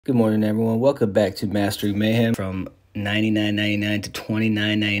Good morning, everyone. Welcome back to Mastery Mayhem. From $99.99 to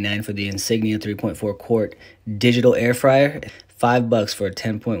 $29.99 for the Insignia 3.4 quart digital air fryer. $5 for a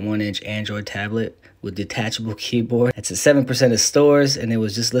 10.1-inch Android tablet with detachable keyboard. It's at 7% of stores, and it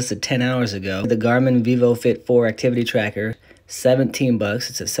was just listed 10 hours ago. The Garmin Vivo Fit 4 activity tracker, $17.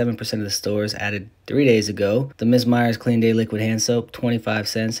 It's at 7% of the stores, added 3 days ago. The Ms. Meyer's Clean Day Liquid Hand Soap, 25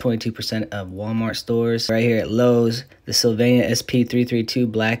 cents, 22% of Walmart stores. Right here at Lowe's, the Sylvania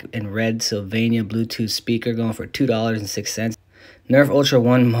SP332 black and red Sylvania Bluetooth speaker going for $2.06. Nerf Ultra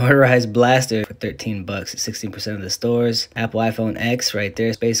 1 motorized blaster for $13 at 16% of the stores. Apple iPhone X right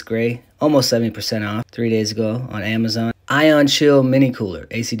there, space gray, almost 70% off 3 days ago on Amazon. Ion Chill mini cooler,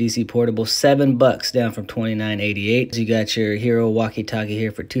 AC/DC portable, $7 down from $29.88. You got your Hero walkie-talkie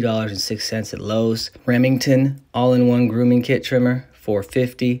here for $2.06 at Lowe's. Remington all-in-one grooming kit trimmer,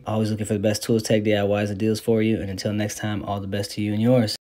 $4.50. Always looking for the best tools, tech DIYs, and deals for you. And until next time, all the best to you and yours.